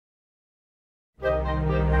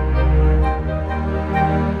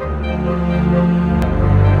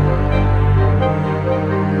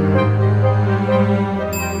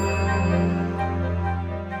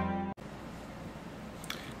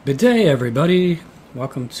Good day, everybody.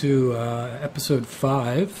 Welcome to episode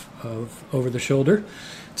 5 of Over the Shoulder.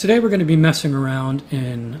 Today we're going to be messing around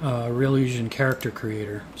in Reallusion Character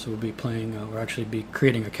Creator. So we'll be playing, we'll actually be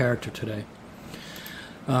creating a character today.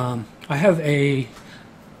 I have in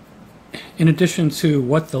addition to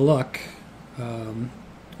What the Luck,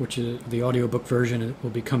 which is the audiobook version, it will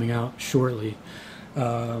be coming out shortly.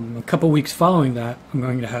 A couple weeks following that, I'm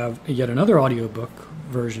going to have yet another audiobook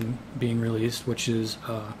version being released, which is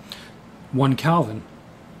 1 Calvin.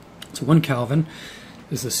 So 1 Calvin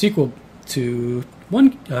is the sequel to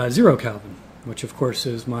 0 Calvin, which of course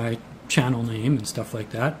is my channel name and stuff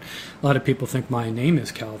like that. A lot of people think my name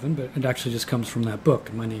is Calvin, but it actually just comes from that book,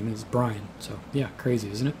 and my name is Brian. So yeah,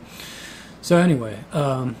 crazy, isn't it? So anyway,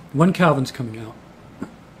 1 Calvin's coming out.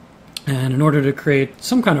 And in order to create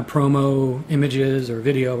some kind of promo images or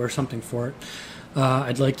video or something for it,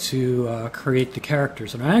 I'd like to create the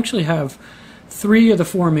characters. And I actually have 3 of the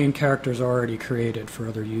 4 main characters already created for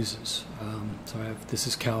other uses. So this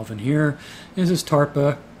is Calvin here. This is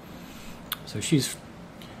Tarpa. So she's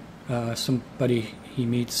somebody he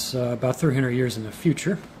meets about 300 years in the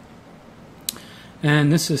future.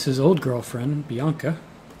 And this is his old girlfriend, Bianca,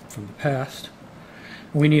 from the past.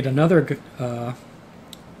 We need another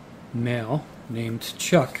male named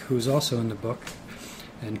Chuck, who's also in the book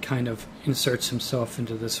and kind of inserts himself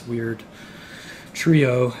into this weird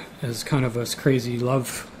trio as kind of a crazy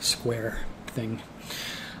love square thing.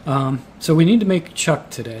 So we need to make Chuck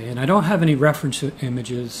today, and I don't have any reference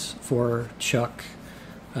images for Chuck.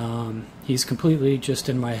 He's completely just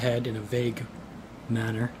in my head in a vague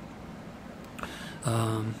manner,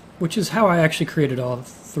 which is how I actually created all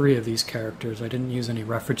 3 of these characters. I didn't use any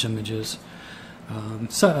reference images.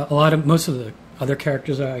 So most of the other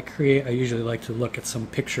characters that I create, I usually like to look at some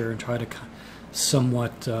picture and try to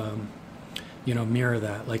somewhat, mirror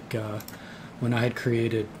that. Like when I had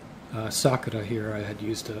created Sakura here, I had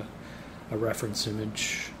used a reference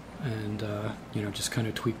image and just kind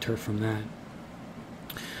of tweaked her from that.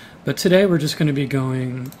 But today we're just going to be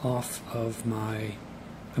going off of my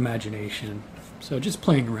imagination, so just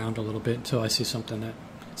playing around a little bit until I see something that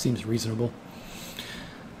seems reasonable.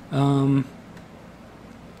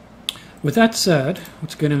 With that said,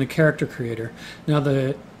 let's get into Character Creator. Now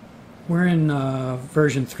we're in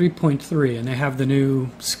version 3.3, and they have the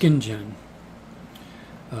new skin gen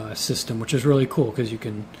system, which is really cool because you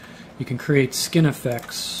can create skin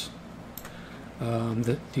effects,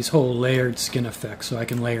 these whole layered skin effects. So I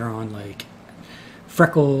can layer on like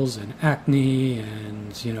freckles and acne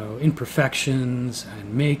and imperfections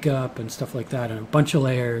and makeup and stuff like that, and a bunch of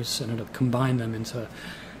layers, and it'll combine them into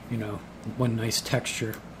one nice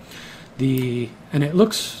texture. And it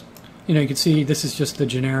looks, you can see this is just the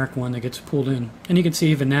generic one that gets pulled in, and you can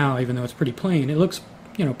see even now, even though it's pretty plain, it looks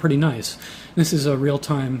pretty nice. This is a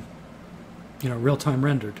real-time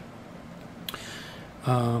rendered.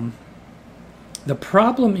 The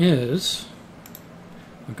problem is,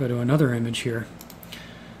 I'll go to another image here.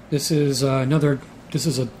 This is another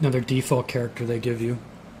default character they give you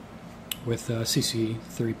with CC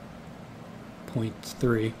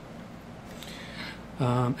 3.3.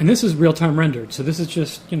 And this is real-time rendered, so this is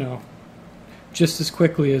just just as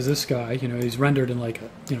quickly as this guy. He's rendered in like a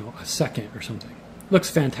second or something. Looks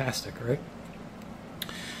fantastic, right?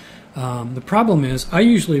 The problem is I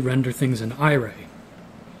usually render things in iRay.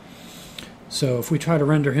 So if we try to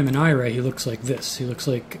render him in iRay, he looks like this. He looks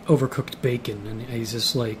like overcooked bacon, and he's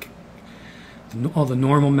just like all the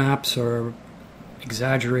normal maps are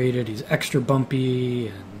exaggerated. He's extra bumpy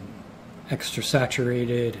and extra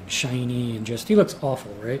saturated and shiny, and he looks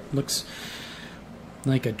awful, right? Looks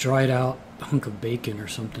like a dried out hunk of bacon or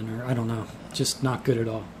something, or I don't know, just not good at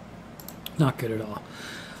all. Not good at all.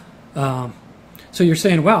 So you're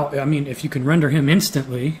saying, wow, I mean, if you can render him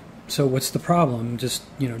instantly, so what's the problem? Just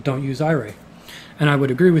don't use iRay. And I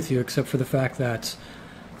would agree with you, except for the fact that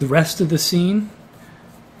the rest of the scene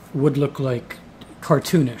would look like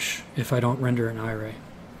cartoonish if I don't render in iRay.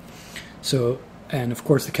 So, and of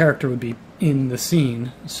course the character would be in the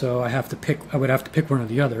scene, so I would have to pick one or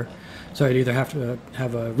the other. So I'd either have to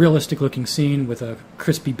have a realistic looking scene with a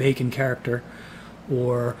crispy bacon character,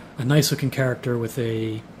 or a nice looking character with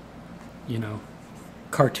a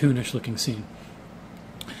cartoonish looking scene.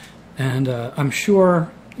 And I'm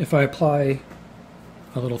sure if I apply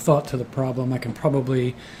a little thought to the problem, I can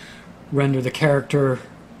probably render the character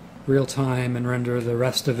real time and render the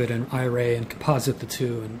rest of it in iRay and composite the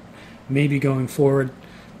two, and maybe going forward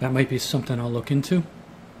that might be something I'll look into.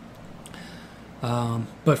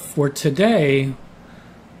 But for today,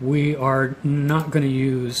 we are not going to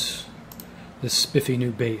use this spiffy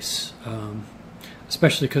new base,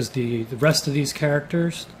 especially because the rest of these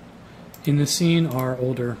characters in the scene are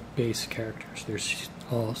older base characters. There's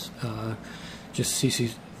all just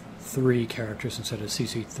CC3 characters instead of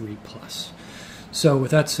CC3 plus. So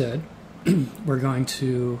with that said, we're going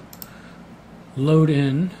to load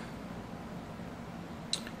in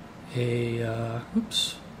a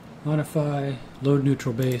modify load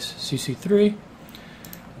neutral base CC3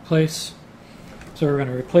 replace. So we're going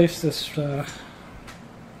to replace this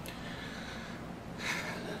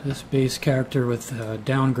this base character with a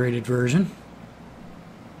downgraded version.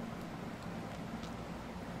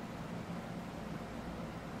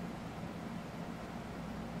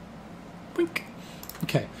 Boink.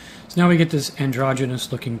 Okay, so now we get this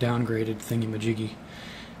androgynous looking downgraded thingy-majiggy.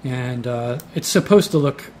 And it's supposed to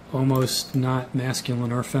look almost not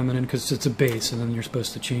masculine or feminine because it's a base, and then you're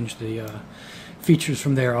supposed to change the features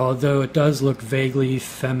from there, although it does look vaguely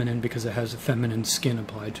feminine because it has a feminine skin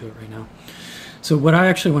applied to it right now. So what I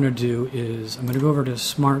actually want to do is I'm going to go over to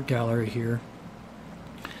Smart Gallery here,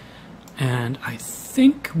 and I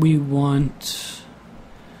think we want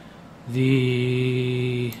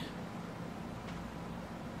the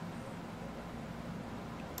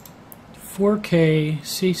 4K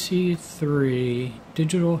CC3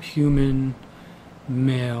 digital human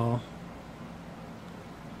male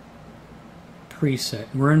preset.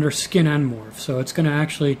 We're under skin and morph, so it's going to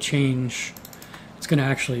actually change. It's going to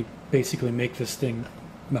actually basically make this thing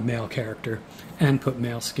a male character and put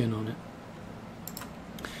male skin on it,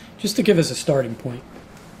 just to give us a starting point.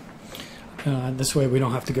 This way we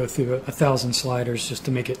don't have to go through 1,000 sliders just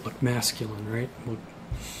to make it look masculine, right?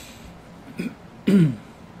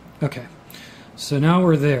 Okay, so now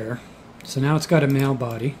we're there. So now it's got a male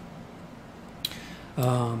body.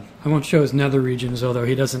 I won't show his nether regions, although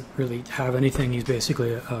he doesn't really have anything. He's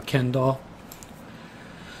basically a Ken doll.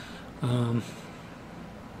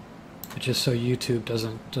 Just so YouTube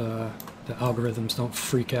doesn't, the algorithms don't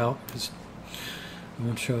freak out, because I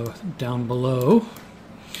won't show down below.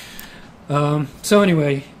 So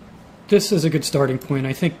anyway, this is a good starting point,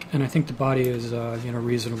 I think, and I think the body is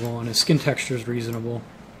reasonable, and his skin texture is reasonable.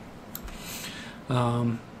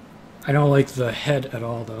 I don't like the head at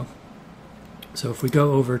all, though. So if we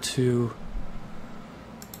go over to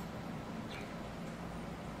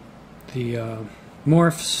the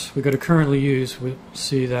morphs, we go to currently use, we'll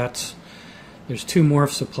see that there's two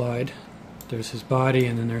morphs applied. There's his body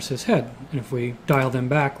and then there's his head. And if we dial them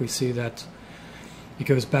back, we see that it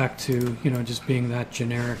goes back to, just being that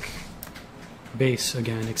generic base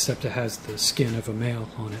again, except it has the skin of a male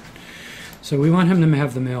on it. So we want him to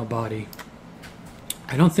have the male body.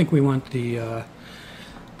 I don't think we want the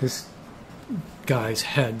this guy's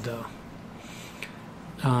head, though.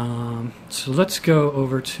 So let's go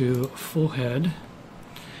over to full head,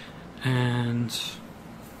 and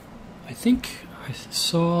I think I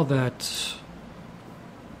saw that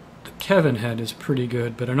the Kevin head is pretty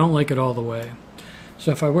good, but I don't like it all the way.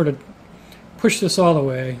 So if I were to push this all the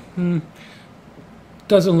way,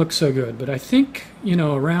 doesn't look so good. But I think,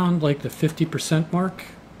 around like the 50% mark,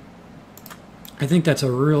 I think that's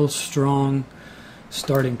a real strong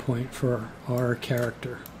starting point for our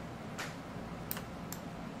character.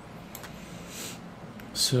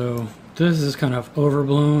 So this is kind of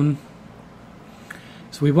overblown.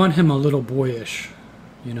 So we want him a little boyish,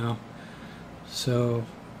 So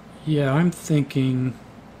yeah, I'm thinking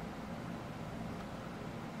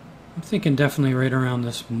definitely right around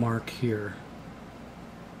this mark here.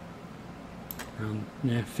 Around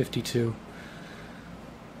 52.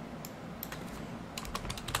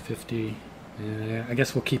 50. Yeah, I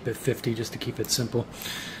guess we'll keep it 50 just to keep it simple.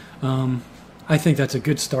 I think that's a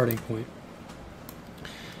good starting point.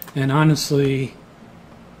 And honestly,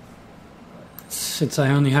 since I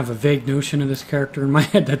only have a vague notion of this character in my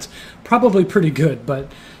head, that's probably pretty good,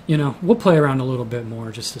 but we'll play around a little bit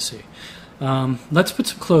more just to see. Let's put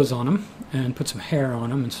some clothes on him and put some hair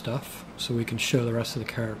on him and stuff so we can show the rest of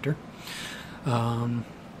the character.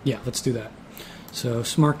 Yeah, let's do that. So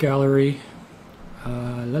Smart Gallery, we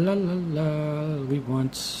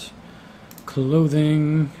want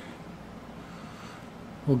clothing.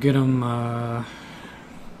 We'll get him, I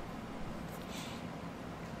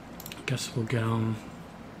guess we'll get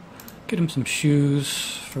him some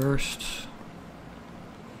shoes first.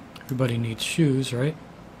 Everybody needs shoes, right?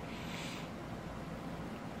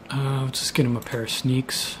 Let's just get him a pair of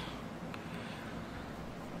sneaks.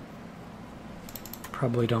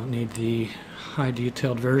 Probably don't need the high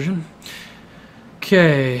detailed version.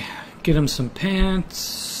 Okay, get him some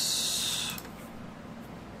pants.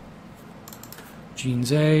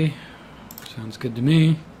 Jeans A. Sounds good to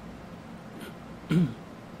me.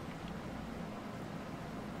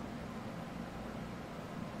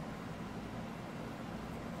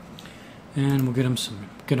 And we'll get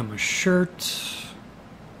him a shirt.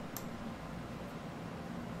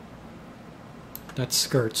 That's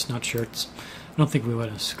skirts, not shirts. I don't think we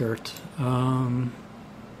want a skirt. I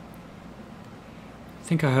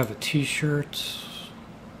think I have a t-shirt.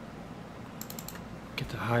 Get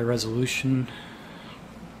the high resolution.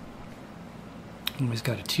 He's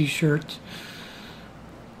got a t-shirt.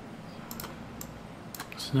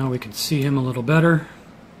 So now we can see him a little better.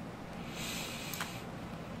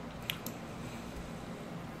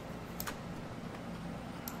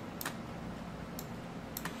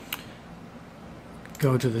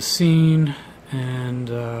 Go to the scene and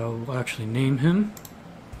we'll actually name him.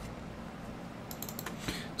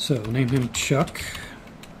 So we'll name him Chuck.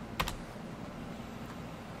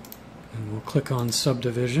 And we'll click on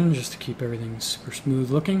subdivision just to keep everything super smooth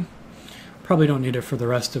looking. Probably don't need it for the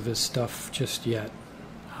rest of his stuff just yet.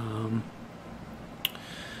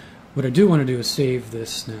 What I do want to do is save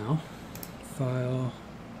this now. File,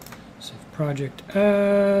 save project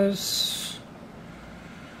as...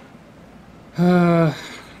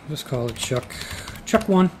 just call it Chuck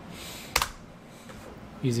 1.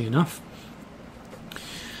 Easy enough.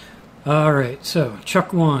 Alright, so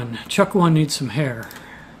Chuck 1. Chuck 1 needs some hair.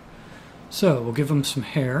 So we'll give him some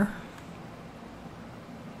hair.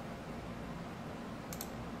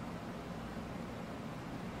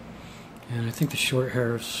 And I think the short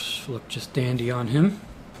hairs look just dandy on him.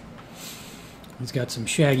 He's got some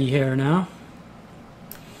shaggy hair now.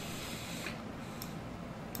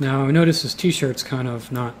 Now I notice his t-shirt's kind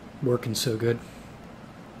of not working so good.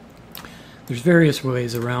 There's various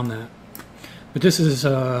ways around that. But this is,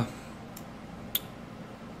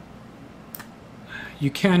 you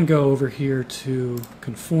can go over here to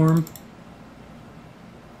conform.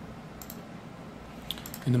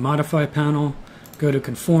 In the modify panel, go to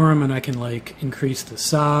conform and I can like increase the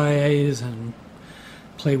size and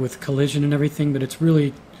play with collision and everything, but it's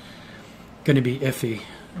really going to be iffy.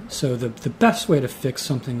 So the best way to fix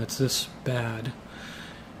something that's this bad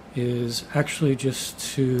is actually just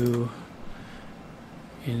to,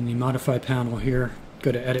 in the modify panel here,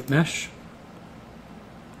 go to edit mesh,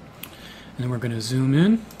 and then we're going to zoom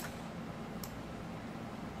in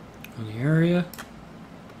on the area.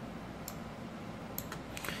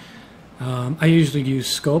 I usually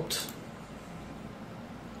use sculpt.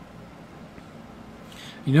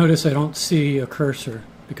 You notice I don't see a cursor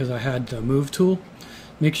because I had the move tool.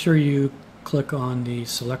 Make sure you click on the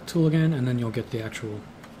select tool again and then you'll get the actual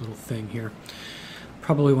little thing here.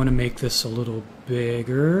 Probably want to make this a little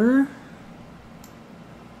bigger.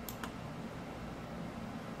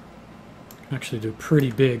 Actually do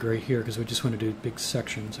pretty big right here because we just want to do big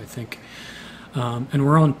sections, I think. And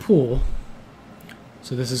we're on pool,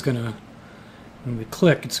 so this is going to, when we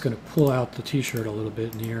click, it's going to pull out the t-shirt a little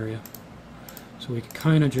bit in the area. So we can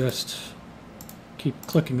kind of just keep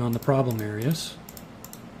clicking on the problem areas.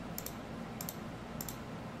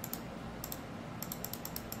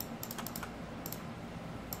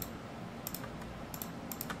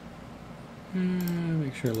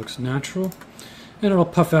 Make sure it looks natural. And it'll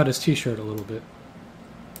puff out his t-shirt a little bit.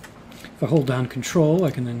 If I hold down Control,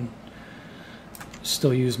 I can then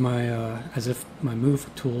still use my, as if my move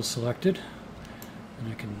tool is selected.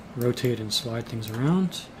 And I can rotate and slide things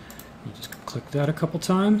around. You just click that a couple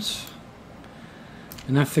times.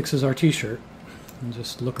 And that fixes our t-shirt. And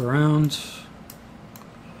just look around.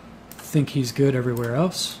 Think he's good everywhere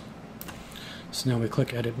else. So now we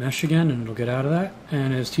click Edit Mesh again and it'll get out of that.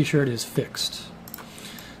 And his t-shirt is fixed.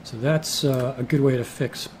 So that's a good way to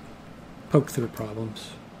fix poke-through problems,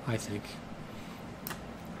 I think.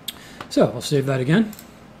 So I'll save that again.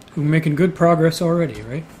 We're making good progress already,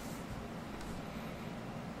 right?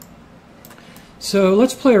 So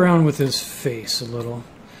let's play around with his face a little.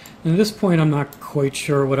 And at this point I'm not quite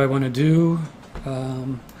sure what I want to do.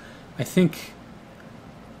 I think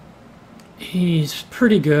he's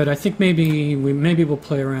pretty good. I think maybe we'll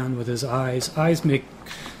play around with his eyes. Eyes make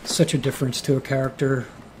such a difference to a character.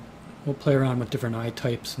 We'll play around with different eye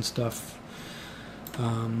types and stuff.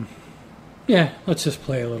 Yeah, let's just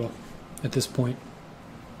play a little at this point.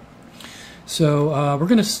 So we're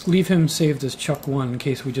going to leave him saved as Chuck 1 in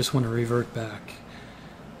case we just want to revert back.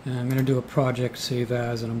 And I'm going to do a project save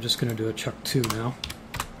as, and I'm just going to do a Chuck 2 now.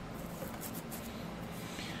 I'm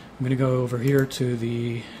going to go over here to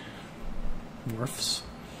the morphs.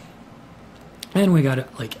 And we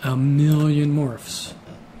got like a million morphs.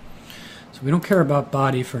 So we don't care about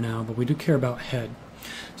body for now, but we do care about head.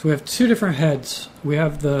 So we have two different heads. We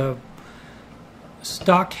have the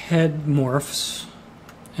stock head morphs,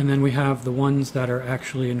 and then we have the ones that are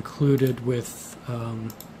actually included with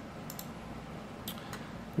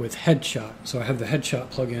with headshot. So I have the headshot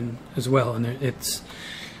plugin as well, and it's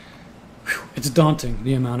daunting,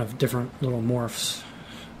 the amount of different little morphs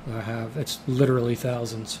that I have. It's literally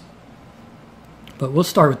thousands. But we'll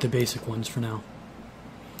start with the basic ones for now.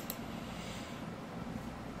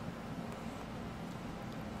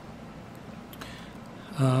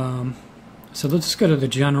 So let's go to the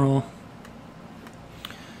general.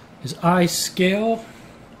 His eye scale.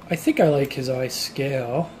 I think I like his eye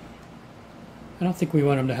scale. I don't think we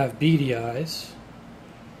want him to have beady eyes.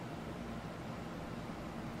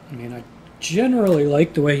 I mean, I generally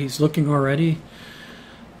like the way he's looking already.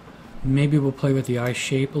 Maybe we'll play with the eye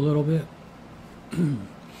shape a little bit.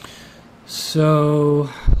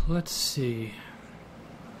 So, let's see.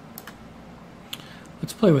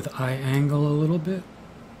 Let's play with eye angle a little bit.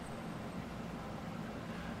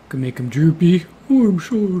 Can make him droopy. Oh, I'm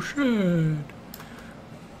so sad.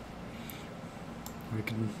 We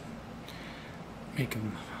can make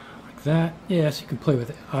him like that. Yes, you can play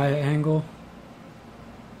with eye angle.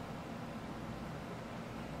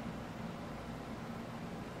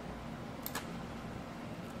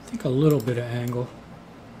 I think a little bit of angle.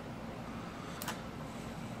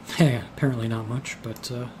 Yeah, apparently not much,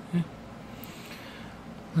 but yeah.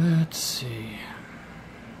 Let's see.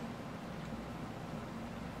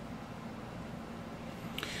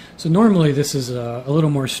 So normally this is a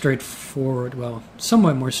little more straightforward, well,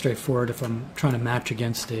 somewhat more straightforward if I'm trying to match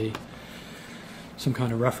against some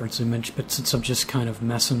kind of reference image, but since I'm just kind of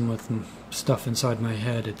messing with stuff inside my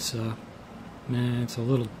head, it's it's a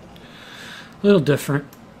little different.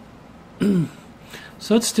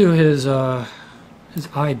 So let's do his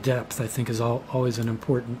eye depth. I think is always an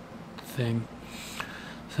important thing.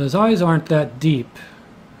 So his eyes aren't that deep,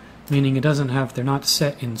 meaning they're not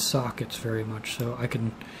set in sockets very much. So I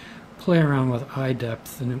can play around with eye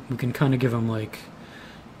depth, and we can kind of give them like,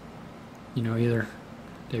 you know, either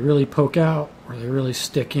they really poke out or they really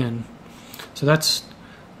stick in. So that's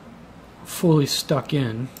fully stuck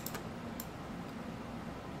in.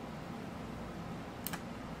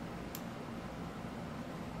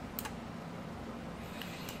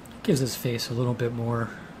 Gives his face a little bit more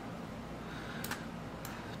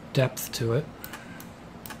depth to it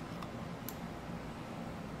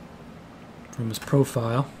from his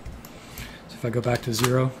profile. So if I go back to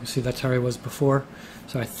 0, you see that's how he was before.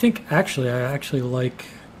 So I think I actually like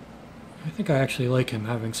him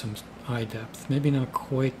having some eye depth. Maybe not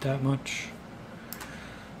quite that much.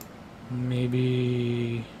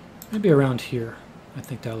 Maybe around here. I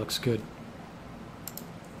think that looks good.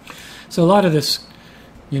 So a lot of this,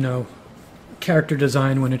 you know, character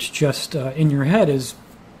design when it's just in your head is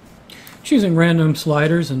choosing random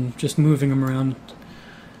sliders and just moving them around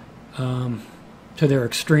to their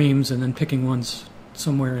extremes, and then picking ones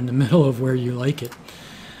somewhere in the middle of where you like it,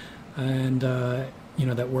 and you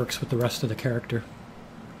know, that works with the rest of the character.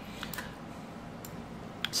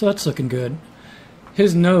 So that's looking good.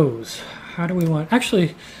 His nose. How do we want?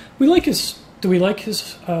 Actually, we like his. Do we like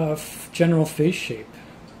his general face shape?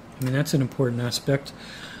 I mean, that's an important aspect.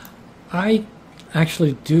 I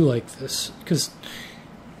actually do like this because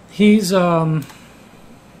he's kind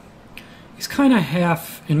of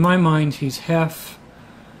half, in my mind, he's half,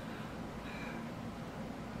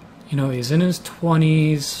 you know, he's in his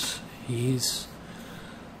 20s, he's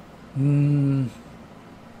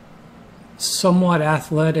somewhat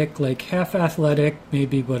athletic, like half athletic,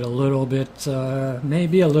 maybe, but a little bit,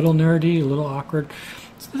 maybe a little nerdy, a little awkward.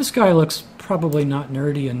 So this guy looks probably not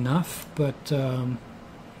nerdy enough, but I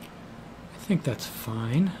think that's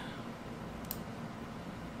fine.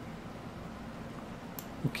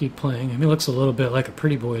 We'll keep playing. I mean, he looks a little bit like a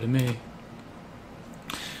pretty boy to me.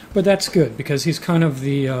 But that's good, because he's kind of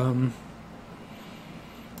the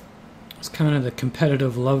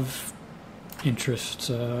competitive love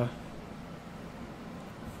interest, or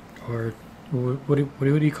what do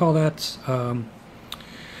you call that?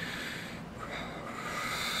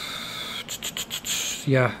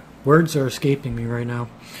 Yeah, words are escaping me right now.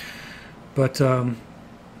 But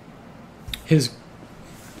his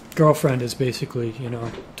girlfriend is basically, you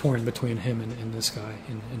know, torn between him and this guy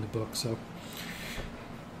in the book. So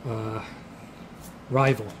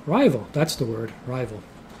rival, that's the word, rival.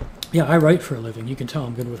 Yeah, I write for a living. You can tell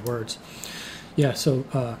I'm good with words. Yeah,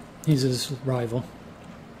 so he's his rival.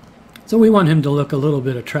 So we want him to look a little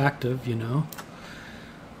bit attractive, you know.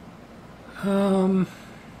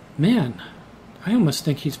 Man, I almost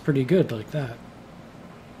think he's pretty good like that.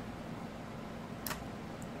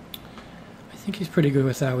 I think he's pretty good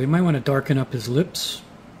with that. We might want to darken up his lips.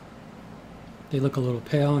 They look a little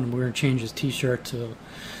pale, and we're going to change his t-shirt to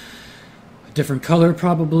a different color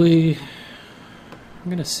probably. I'm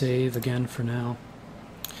going to save again for now.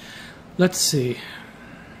 Let's see.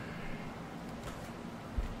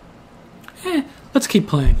 Let's keep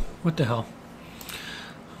playing. What the hell?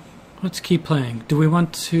 Let's keep playing. Do we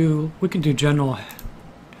want to... We can do general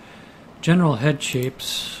head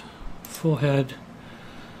shapes. Full head.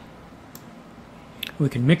 We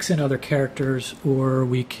can mix in other characters, or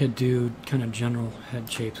we could do kind of general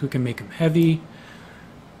head shapes. We can make them heavy.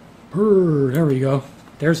 There we go.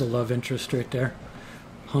 There's a love interest right there.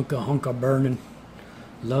 Hunka burning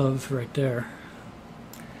love right there.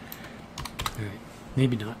 Alright,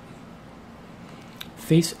 maybe not.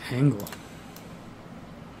 Face angle.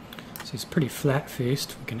 So he's pretty flat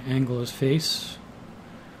faced. We can angle his face.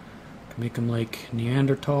 Can make him like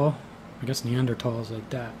Neanderthal. I guess Neanderthal is like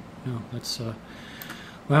that. No, that's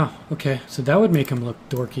wow, okay. So that would make him look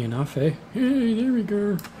dorky enough, eh? Hey, there we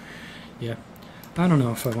go. Yeah. I don't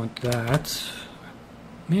know if I want that.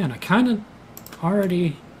 Man, I kind of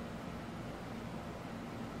already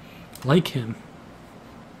like him.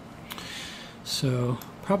 So,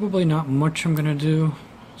 probably not much I'm going to do.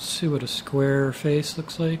 Let's see what a square face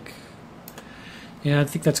looks like. Yeah, I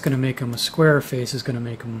think that's going to make him, a square face is going to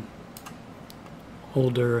make him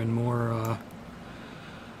older and more,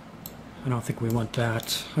 I don't think we want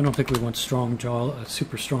that. I don't think we want strong jaw, a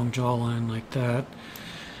super strong jawline like that.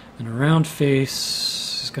 And a round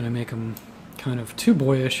face is going to make him kind of too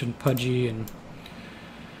boyish and pudgy, and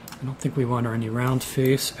I don't think we want any round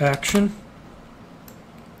face action.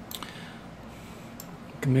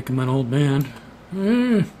 We can make him an old man.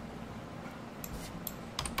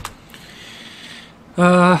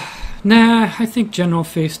 Nah, I think general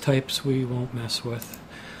face types we won't mess with.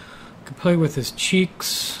 We can play with his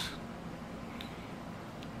cheeks.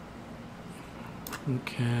 We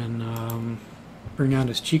can bring out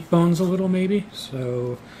his cheekbones a little, maybe.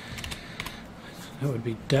 So that would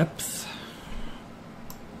be depth.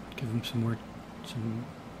 Give him some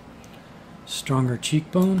stronger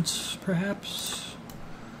cheekbones, perhaps.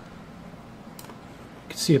 You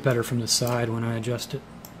can see it better from the side when I adjust it.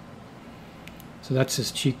 So that's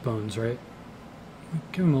his cheekbones, right?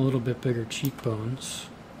 Give him a little bit bigger cheekbones.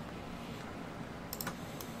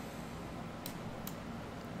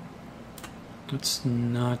 That's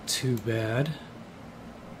not too bad.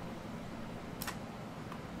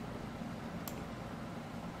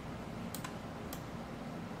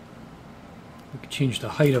 We could change the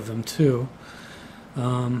height of them too.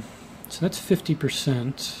 So that's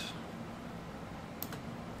 50%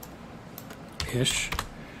 ish.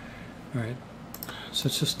 All right. So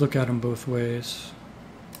let's just look at them both ways.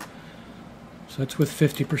 So that's with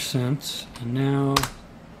 50%, and now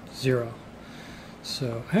 0.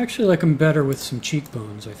 So I actually like them better with some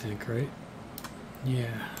cheekbones, I think, right?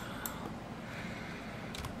 Yeah.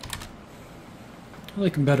 I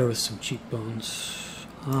like them better with some cheekbones,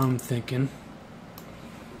 I'm thinking.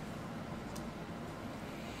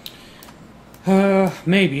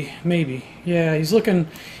 Maybe. Yeah, he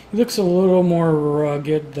looks a little more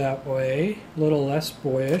rugged that way, a little less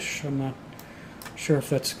boyish. I'm not sure if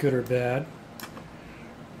that's good or bad.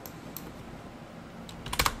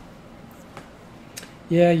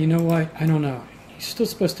 Yeah, you know what? I don't know. He's still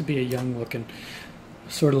supposed to be a young looking,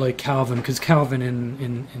 sort of like Calvin, because Calvin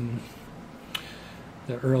in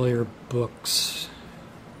the earlier books,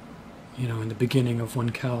 you know, in the beginning of when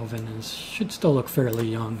Calvin should still look fairly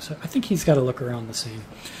young. So I think he's got to look around the same.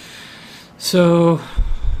 So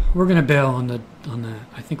we're gonna bail on that.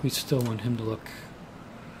 I think we still want him to look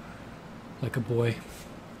like a boy.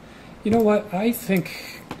 You know what? I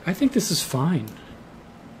think this is fine.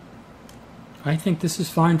 I think this is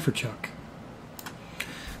fine for Chuck.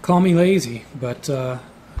 Call me lazy, but I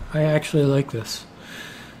actually like this.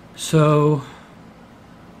 So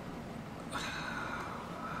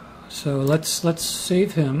let's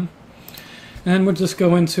save him, and we'll just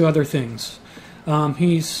go into other things.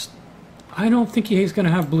 I don't think he's going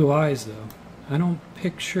to have blue eyes, though. I don't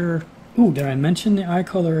picture... Ooh, did I mention the eye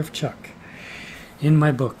color of Chuck in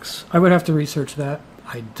my books? I would have to research that.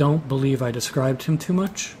 I don't believe I described him too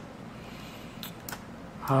much.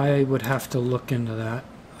 I would have to look into that.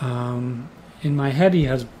 In my head,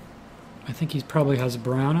 I think he probably has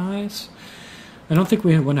brown eyes. I don't think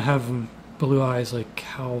we want to have him blue eyes like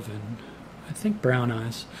Calvin. I think brown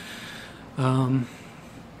eyes. So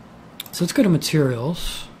let's go to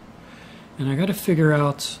materials. And I got to figure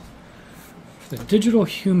out the digital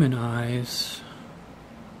human eyes.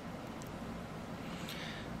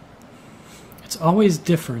 It's always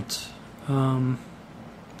different. I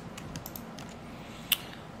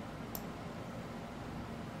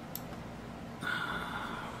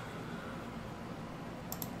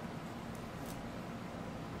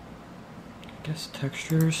guess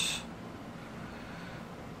textures.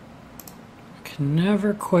 can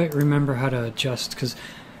never quite remember how to adjust, because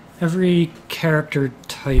every character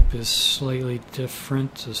type is slightly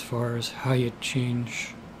different as far as how you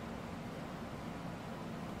change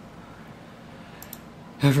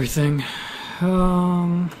everything.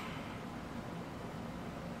 I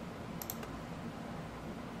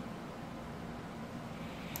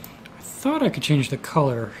thought I could change the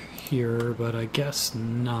color here, but I guess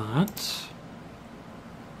not.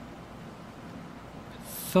 I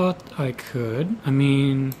thought I could. I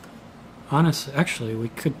mean, honestly, actually, we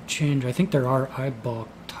could change. I think there are eyeball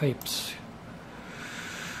types,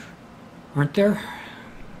 aren't there?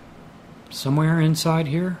 Somewhere inside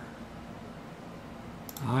here?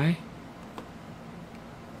 Eye?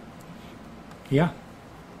 Yeah.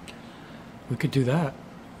 We could do that.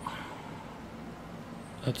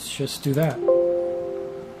 Let's just do that.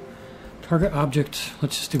 Target object,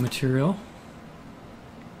 let's just do material.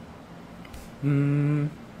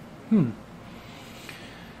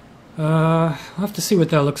 I'll have to see what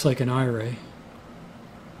that looks like in iRay.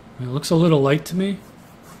 It looks a little light to me.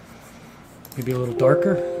 Maybe a little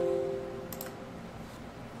darker.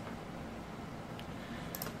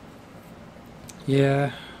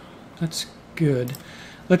 Yeah, that's good.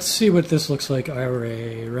 Let's see what this looks like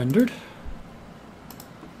iRay rendered.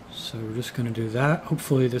 So we're just going to do that.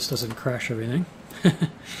 Hopefully this doesn't crash everything.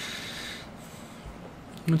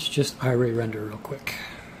 Let's just iRay render real quick.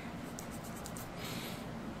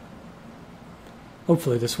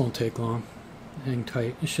 Hopefully this won't take long. Hang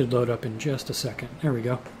tight. It should load up in just a second. There we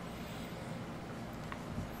go.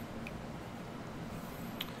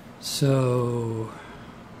 So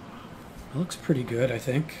it looks pretty good, I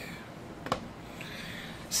think.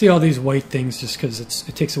 See all these white things just because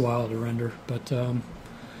it takes a while to render, but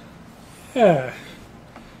yeah.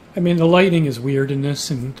 I mean, the lighting is weird in this,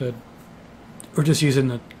 and we're just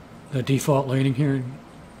using the default lighting here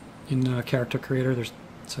in Character Creator.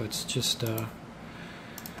 So it's just the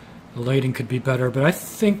lighting could be better, but I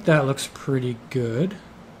think that looks pretty good.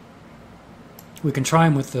 We can try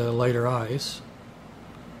them with the lighter eyes.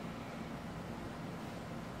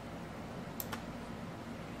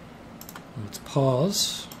 Let's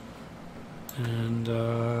pause and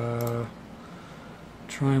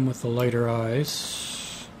try them with the lighter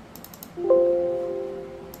eyes.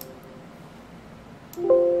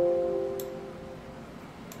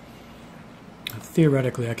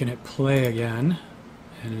 Theoretically, I can hit play again,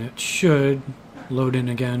 and it should load in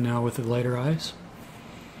again now with the lighter eyes.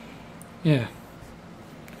 Yeah.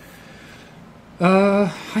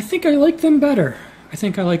 I think I like them better.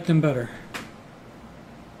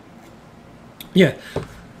 Yeah,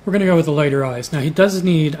 we're going to go with the lighter eyes. Now he does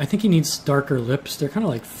need, I think he needs darker lips. They're kind of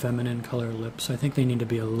like feminine color lips. I think they need to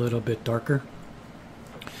be a little bit darker.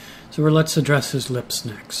 So let's address his lips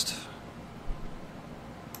next.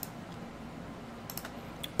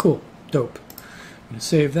 Cool, dope. I'm going to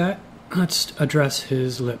save that. Let's address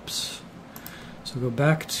his lips. So go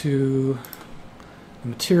back to the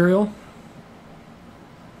material.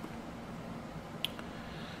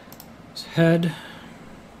 His head.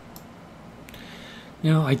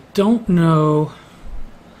 Now, I don't know,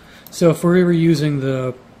 so if we were using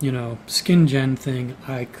the, skin gen thing,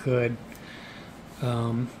 I could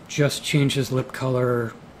just change his lip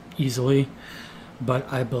color easily,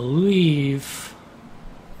 but I believe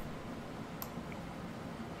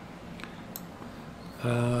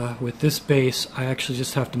with this base, I actually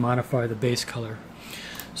just have to modify the base color.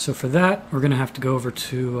 So for that, we're going to have to go over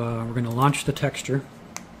to, we're going to launch the texture.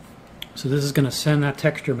 So this is going to send that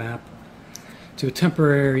texture map to a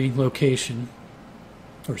temporary location,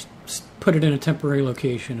 or put it in a temporary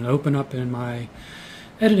location and open up in my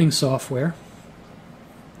editing software.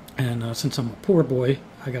 And since I'm a poor boy,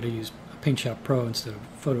 I got to use PaintShop Pro instead of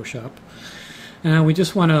Photoshop. And we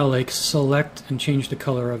just want to select and change the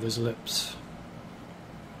color of his lips.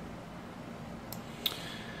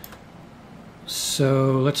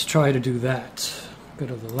 So let's try to do that. Go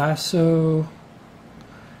to the lasso.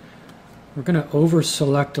 We're going to over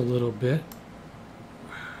select a little bit,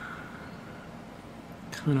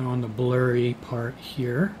 kind of on the blurry part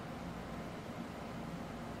here.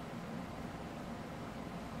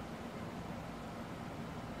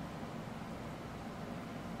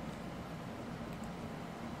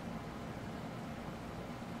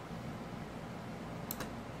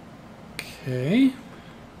 Okay.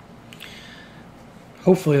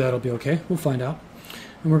 Hopefully that'll be okay. We'll find out.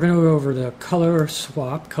 And we're going to go over the color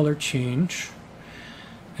swap, color change,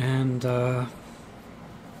 and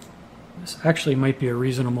this actually might be a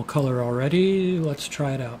reasonable color already. Let's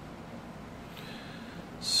try it out.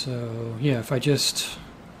 So yeah, if I just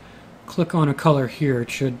click on a color here,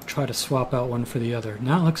 it should try to swap out one for the other.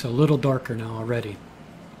 Now it looks a little darker now already.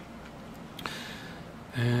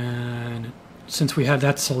 And since we had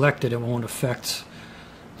that selected, it won't affect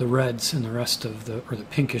the reds and the rest of the, or the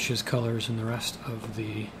pinkishes colors and the rest of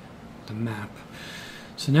the map.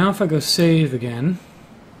 So now if I go save again,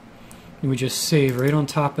 and we just save right on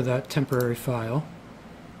top of that temporary file,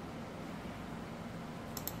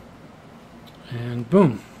 and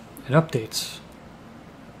boom, it updates.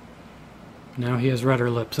 Now he has redder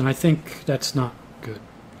lips, and I think that's not good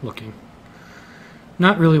looking.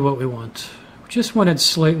 Not really what we want. We just wanted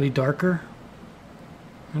slightly darker.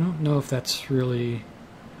 I don't know if that's really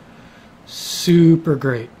super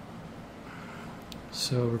great.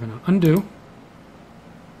 So we're going to undo.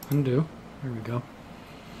 Undo. There we go.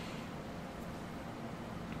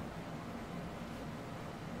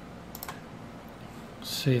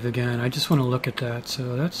 Save again. I just want to look at that.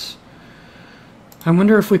 So that's... I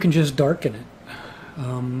wonder if we can just darken it.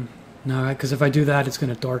 No, because if I do that, it's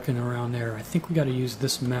going to darken around there. I think we got to use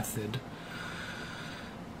this method.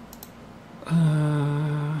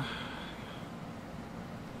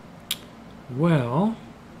 Well,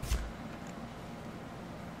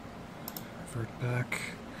 revert back.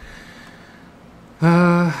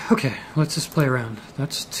 Okay, let's just play around.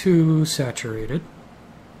 That's too saturated.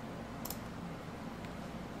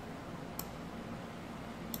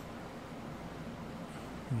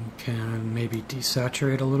 Can maybe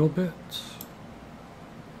desaturate a little bit.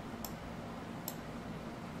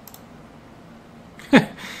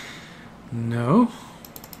 No.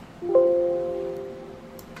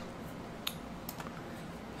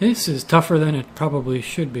 This is tougher than it probably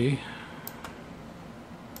should be.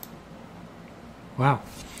 Wow.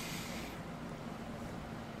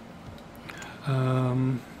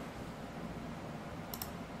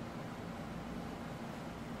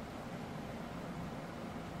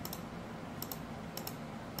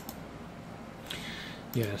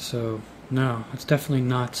 Yeah, so no, it's definitely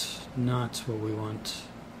not what we want.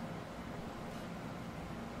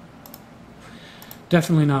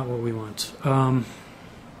 Definitely not what we want.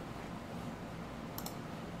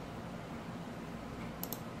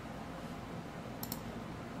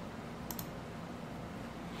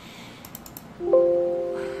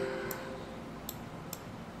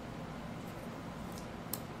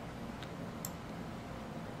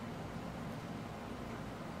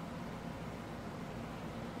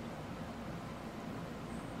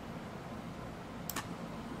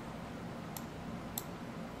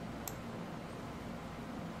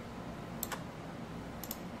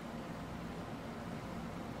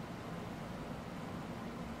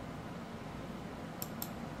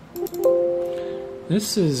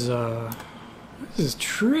 This is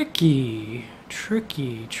tricky.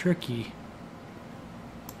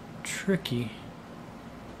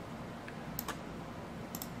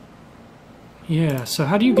 Yeah, so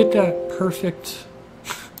how do you get that perfect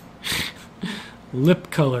lip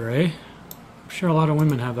color, eh? I'm sure a lot of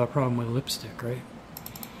women have that problem with lipstick, right?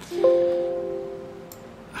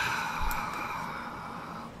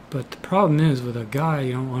 But the problem is, with a guy,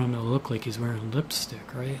 you don't want him to look like he's wearing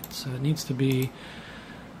lipstick, right? So it needs to be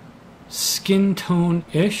skin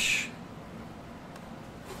tone-ish,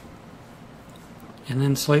 and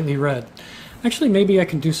then slightly red. Actually, maybe I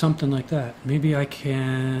can do something like that. Maybe I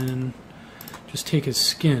can just take his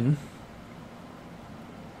skin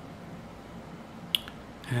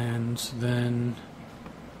and then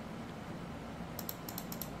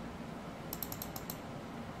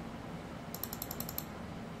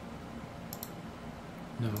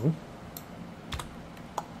no.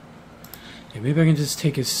 Yeah, maybe I can just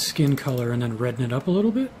take his skin color and then redden it up a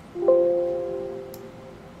little bit.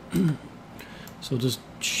 So just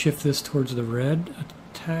shift this towards the red a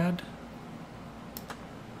tad.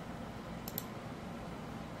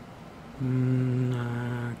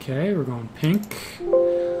 Okay, we're going pink.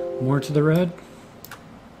 More to the red.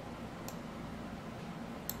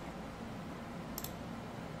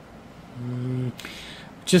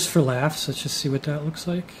 Just for laughs, let's just see what that looks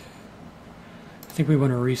like. I think we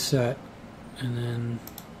want to reset and then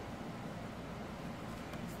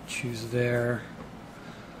choose there.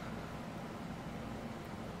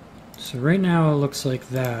 So right now it looks like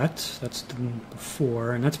that. That's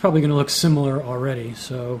before, and that's probably going to look similar already.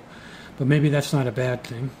 So, but maybe that's not a bad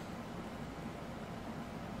thing,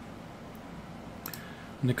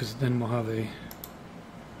 because then we'll have a,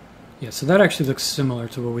 yeah. So that actually looks similar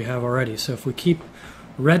to what we have already. So if we keep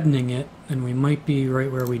reddening it, then we might be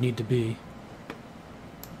right where we need to be.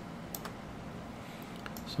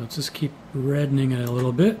 So let's just keep reddening it a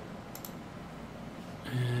little bit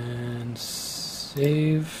and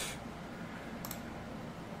save.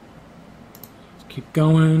 Keep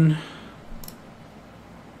going.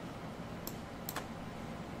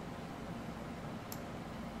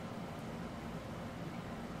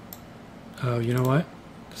 Oh, you know what?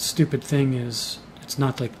 The stupid thing is, it's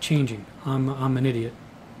not like changing. I'm an idiot.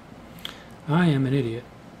 I am an idiot.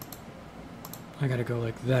 I gotta go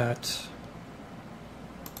like that.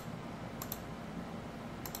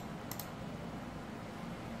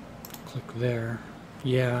 Click there.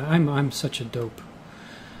 Yeah, I'm such a dope.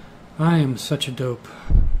 I am such a dope.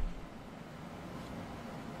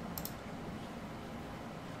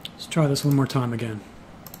 Let's try this one more time again.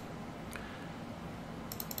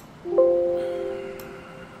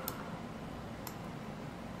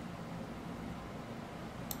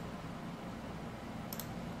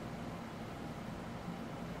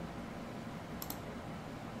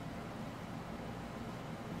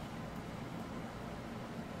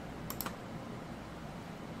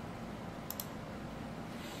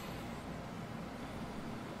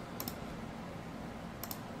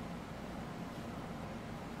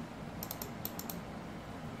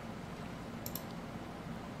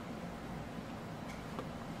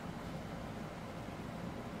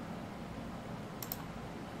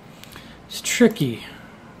 It's tricky.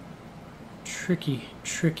 Tricky,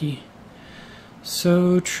 tricky.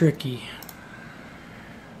 So tricky.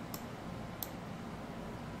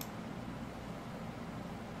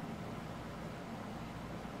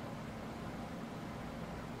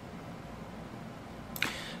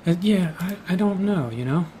 Yeah, I don't know, you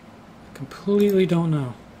know? Completely don't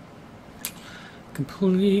know.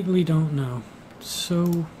 Completely don't know. It's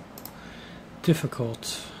so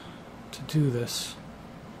difficult to do this.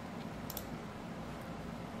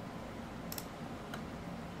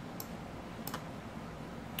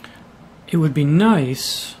 It would be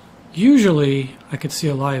nice. Usually I could see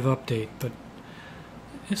a live update, but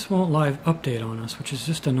this won't live update on us, which is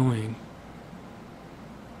just annoying.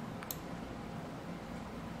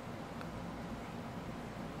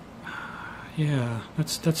 Yeah,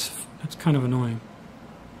 that's kind of annoying.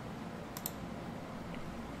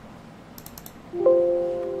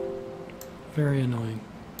 Very annoying.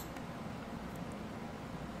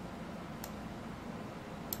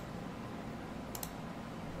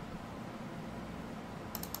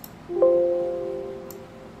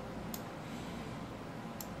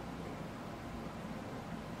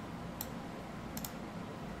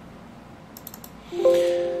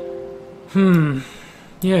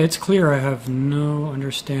 Yeah, it's clear I have no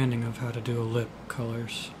understanding of how to do lip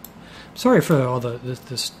colors. Sorry for all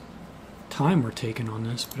this time we're taking on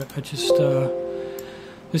this, but I just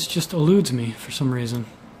this just eludes me for some reason.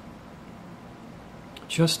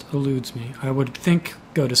 Just eludes me. I would think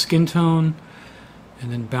go to skin tone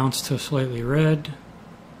and then bounce to slightly red.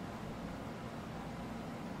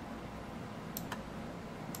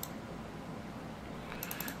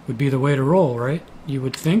 Would be the way to roll, right? You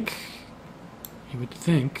would think. You would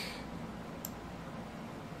think.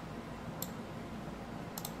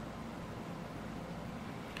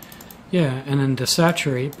 Yeah, and then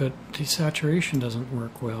desaturate, but desaturation doesn't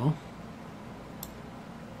work well.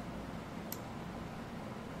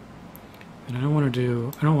 And I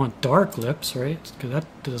don't want dark lips, right? Because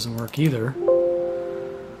that doesn't work either.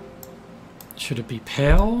 Should it be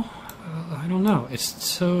pale? I don't know. It's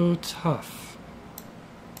so tough.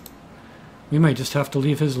 We might just have to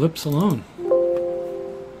leave his lips alone.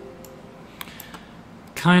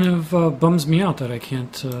 Kind of bums me out that I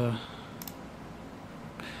can't, I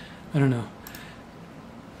don't know.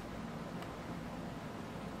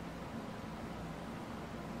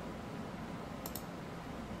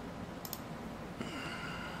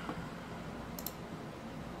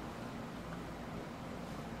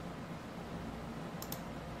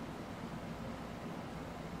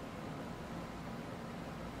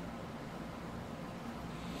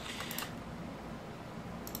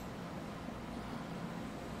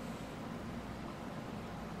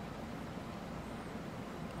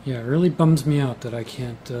 Yeah, it really bums me out that I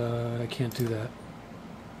can't do that.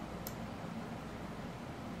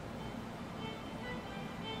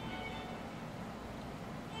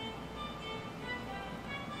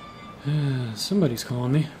 Somebody's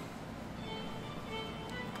calling me.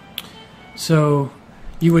 So,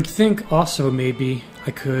 you would think also maybe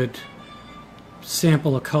I could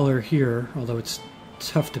sample a color here, although it's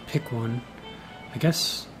tough to pick one. I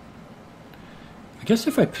guess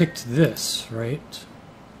if I picked this, right?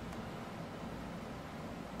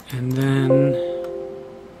 And then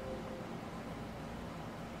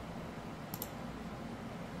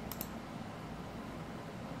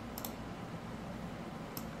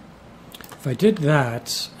if I did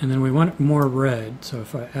that, and then we want more red, so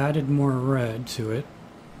if I added more red to it,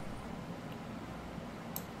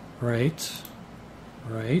 right,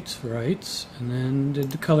 right, right, and then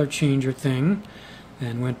did the color changer thing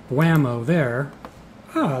and went whammo there.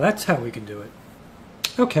 Ah, that's how we can do it.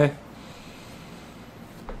 Okay.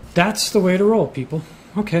 That's the way to roll, people.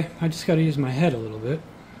 Okay, I just got to use my head a little bit.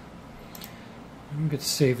 I'm going to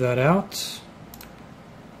save that out.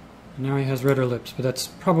 Now he has redder lips, but that's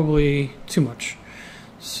probably too much.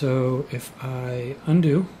 So if I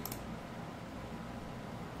undo,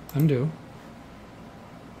 go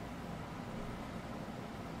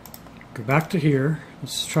back to here.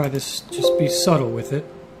 Let's try this, just be subtle with it.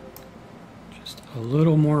 Just a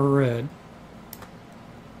little more red.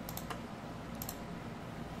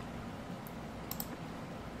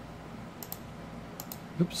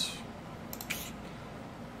 Oops.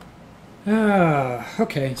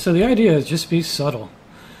 Okay, so the idea is just be subtle.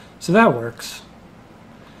 So that works.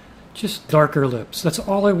 Just darker lips. That's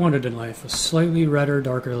all I wanted in life, was slightly redder,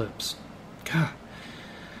 darker lips. God.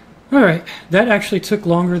 Alright, that actually took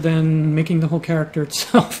longer than making the whole character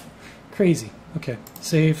itself. Crazy. Okay,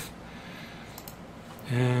 save.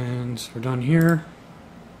 And we're done here.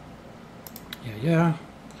 Yeah.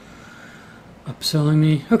 Upselling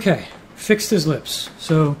me. Okay, fixed his lips.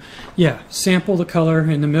 So, yeah, sample the color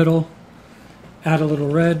in the middle, add a little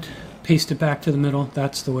red, paste it back to the middle.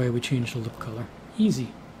 That's the way we change the lip color.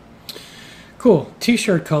 Easy. Cool.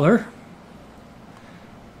 T-shirt color.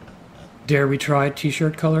 Dare we try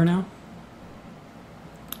t-shirt color now?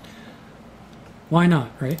 Why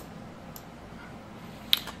not, right?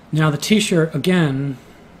 Now the t-shirt, again,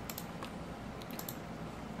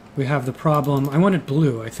 we have the problem. I wanted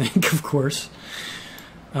blue, I think, of course.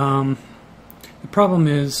 The problem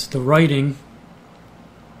is the writing.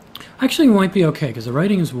 Actually, it might be okay because the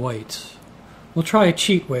writing is white. We'll try a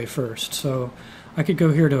cheat way first. So I could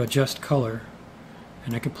go here to adjust color,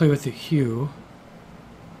 and I could play with the hue.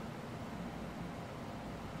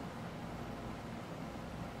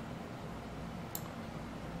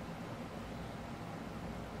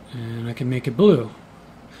 And I can make it blue.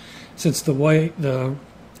 Since the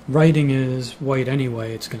writing is white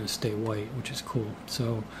anyway, it's going to stay white, which is cool.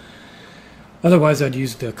 So otherwise I'd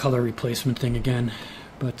use the color replacement thing again,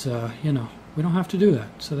 but you know, we don't have to do that,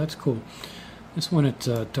 so that's cool. Just want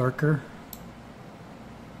it darker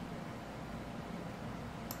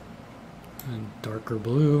and darker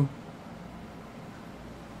blue.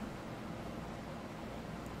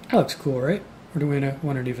 That looks cool, right? Or do we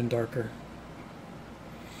want it even darker?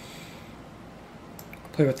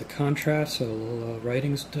 Play with the contrast so the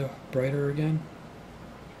writing's brighter again.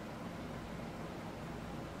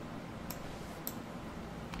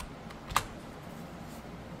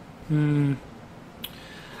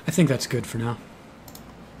 I think that's good for now.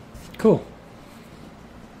 Cool.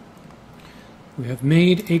 We have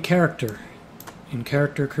made a character in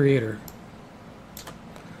Character Creator.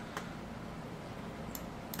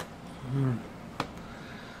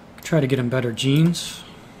 Try to get him better jeans.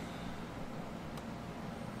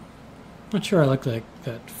 Not sure I like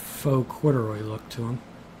that faux corduroy look to him.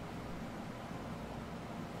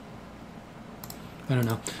 I don't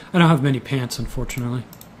know. I don't have many pants, unfortunately,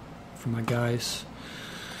 for my guys.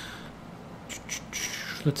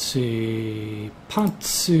 Let's see.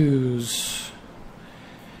 Pantsuits.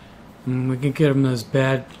 We can get him those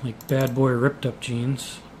bad boy ripped up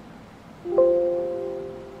jeans.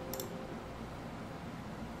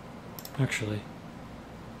 Actually.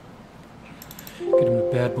 Get him the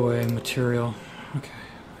bad boy material. Okay.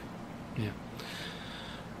 Yeah.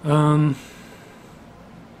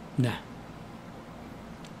 Nah.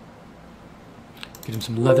 Get him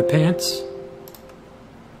some leather pants.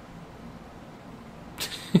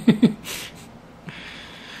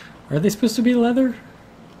 Are they supposed to be leather?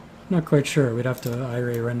 Not quite sure. We'd have to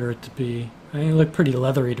IRA render it to be. They look pretty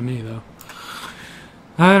leathery to me, though.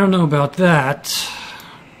 I don't know about that.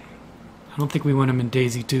 I don't think we want him in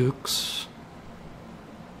Daisy Dukes.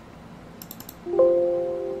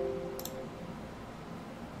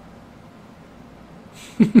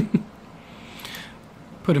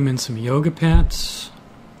 Put him in some yoga pants.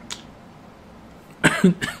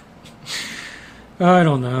 I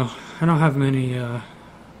don't know. I don't have many. I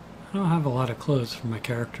don't have a lot of clothes for my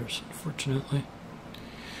characters, unfortunately.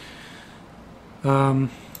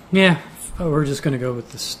 Yeah, we're just going to go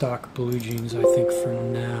with the stock blue jeans, I think, for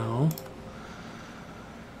now.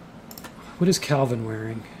 What is Calvin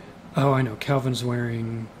wearing? Oh, I know. Calvin's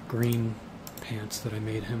wearing green pants that I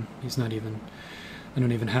made him. He's not even... I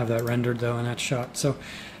don't even have that rendered, though, in that shot. So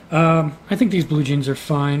I think these blue jeans are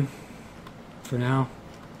fine for now.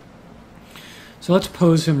 So let's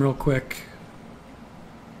pose him real quick.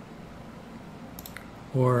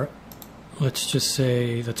 Or let's just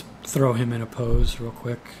say, let's throw him in a pose real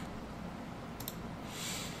quick.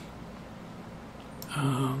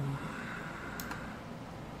 Um,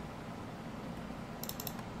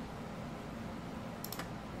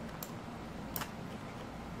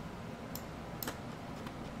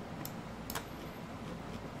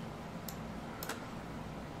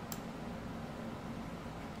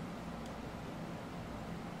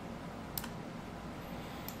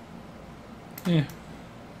 yeah.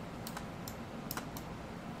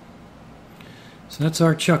 So that's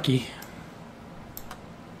our Chucky.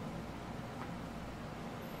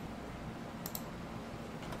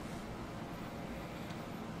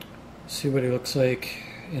 See what he looks like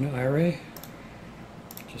in IRA,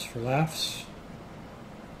 just for laughs.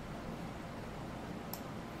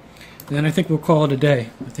 And then I think we'll call it a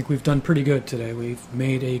day. I think we've done pretty good today. We've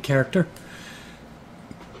made a character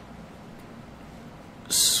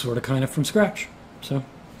sort of kind of from scratch. So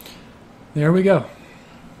there we go.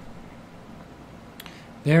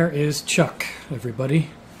 There is Chuck,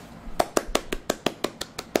 everybody.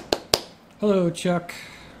 Hello, Chuck.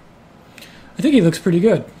 I think he looks pretty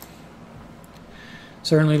good.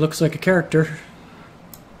 Certainly looks like a character.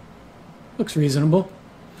 Looks reasonable.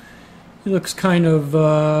 He looks kind of,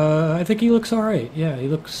 I think he looks alright. Yeah, he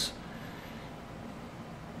looks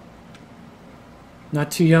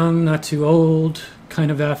not too young, not too old,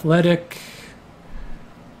 kind of athletic.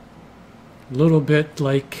 A little bit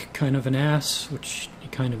like kind of an ass, which he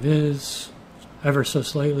kind of is, ever so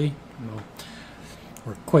slightly. Well,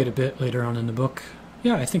 or quite a bit later on in the book.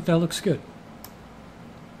 Yeah, I think that looks good.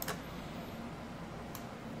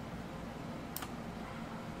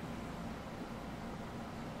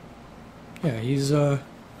 Yeah, he's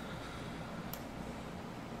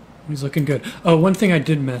looking good. Oh, one thing I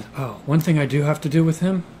do have to do with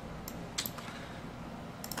him.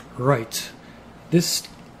 Right. This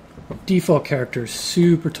default character is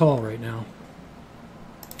super tall right now.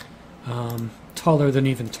 Taller than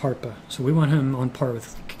even Tarpa. So we want him on par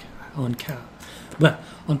with on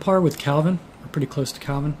par with Calvin, or pretty close to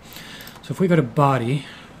Calvin. So if we go to body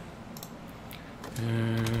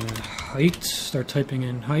and height, start typing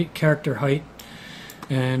in height, character height,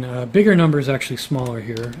 and bigger number is actually smaller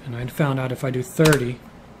here, and I found out if I do 30,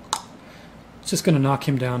 it's just going to knock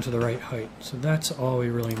him down to the right height. So that's all we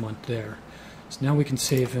really want there. So now we can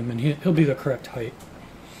save him, and he'll be the correct height.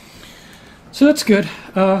 So that's good.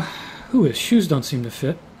 His shoes don't seem to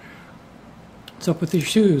fit. What's up with your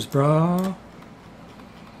shoes, brah?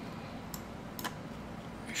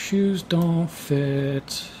 Your shoes don't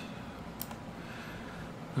fit.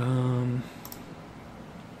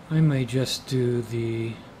 I may just do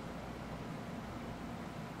the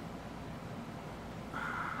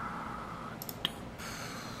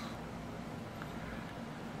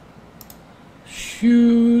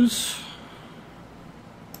shoes,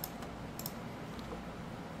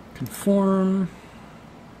 conform,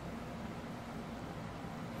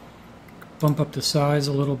 bump up the size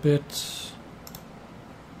a little bit,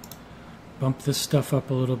 bump this stuff up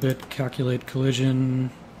a little bit, calculate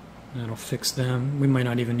collision. That'll fix them. We might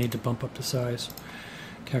not even need to bump up the size.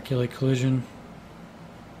 Calculate collision.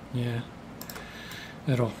 Yeah.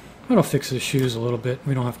 That'll fix the shoes a little bit.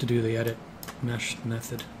 We don't have to do the edit mesh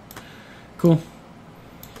method. Cool.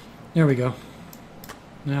 There we go.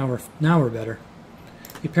 Now we're better.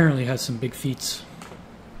 He apparently has some big feet.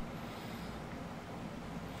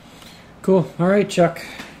 Cool. All right, Chuck.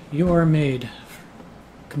 You are made.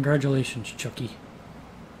 Congratulations, Chucky.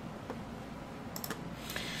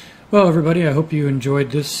 Well, everybody, I hope you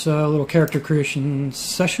enjoyed this little character creation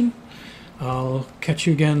session. I'll catch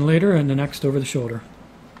you again later in the next Over the Shoulder.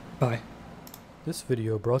 Bye. This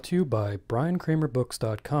video brought to you by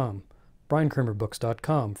BrianKramerBooks.com.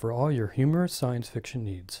 BrianKramerBooks.com for all your humorous science fiction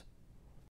needs.